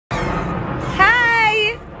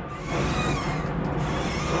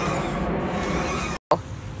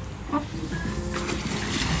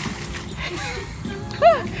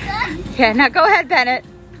Yeah, now go ahead, Bennett.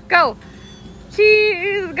 Go.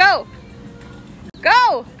 Cheese, go.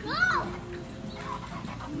 Go. Go.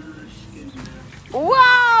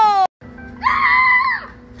 Whoa.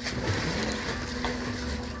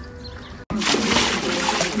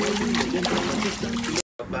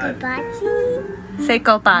 Kopasi. Say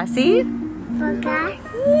kopasi. Fogasi.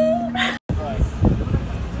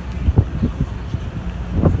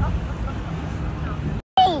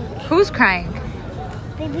 Who's crying?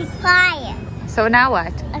 Baby quiet. So now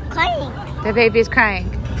what? I'm crying. The baby's crying.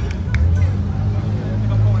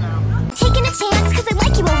 Taking a chance cause I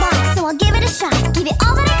like you a lot, so I'll give it a shot. Give it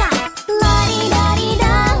all that I got.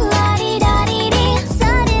 La-di-da-di-da, la-di-da-di-dee.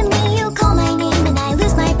 Suddenly you call my name and I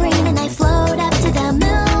lose my brain and I float up to the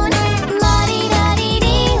moon.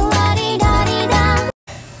 La-di-da-di-dee, la-di-da-di-da.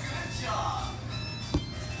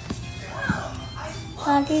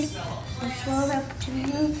 I float up to the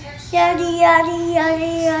moon.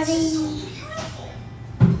 Yaddy-yaddy-yaddy-yaddy.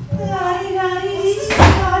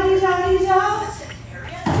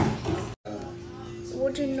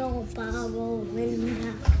 What do you know about rolling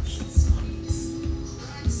down?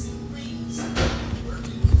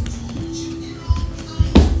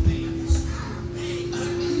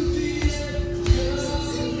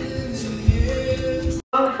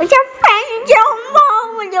 With your friend, your mom,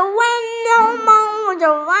 with your window, mom, with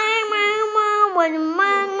your wang, with your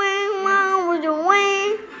mang, with your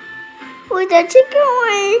wing, with the chicken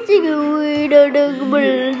wing,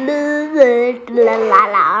 la la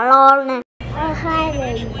la la. I'm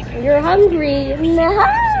hiding. You're hungry. No.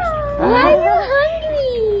 Why are you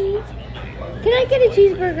hungry? Can I get a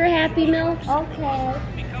cheeseburger, Happy Meal? Okay.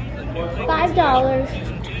 $5.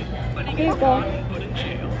 Here you go.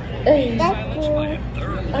 That's good.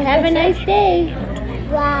 Have a nice day.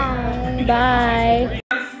 Bye. Bye.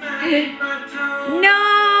 No!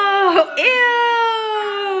 Ew!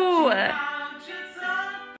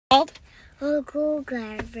 Oh, cool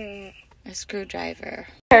driver. A screwdriver.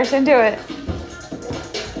 Harrison, do it.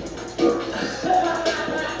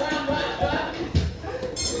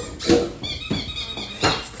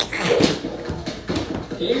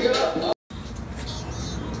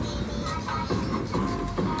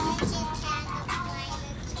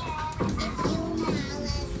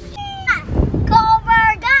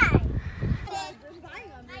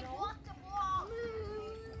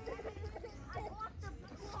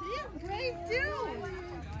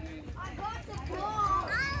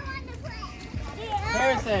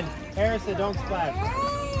 Harrison, don't splash. I'm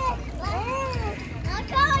going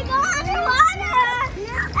to go underwater. You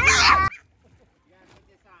gotta put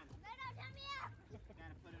this on. You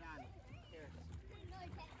gotta put it on. Here.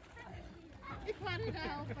 He wanted to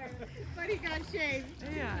help her, but he got shamed.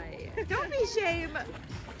 Yeah. Don't be shame. Mom,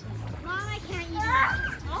 I can't use it.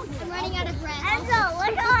 I'm running out of breath. Enzo,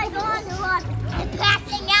 look how I go underwater. I'm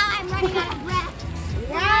passing out. I'm running out of breath.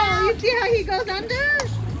 Wow, you see how he goes under?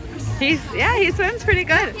 He swims pretty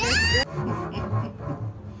good.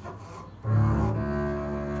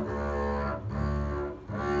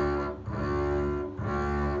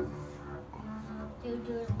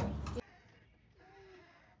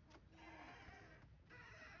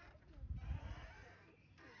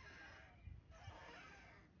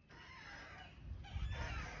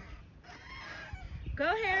 Go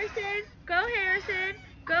Harrison! Go Harrison!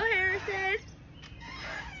 Go Harrison!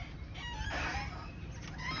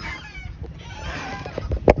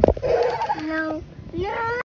 No. No.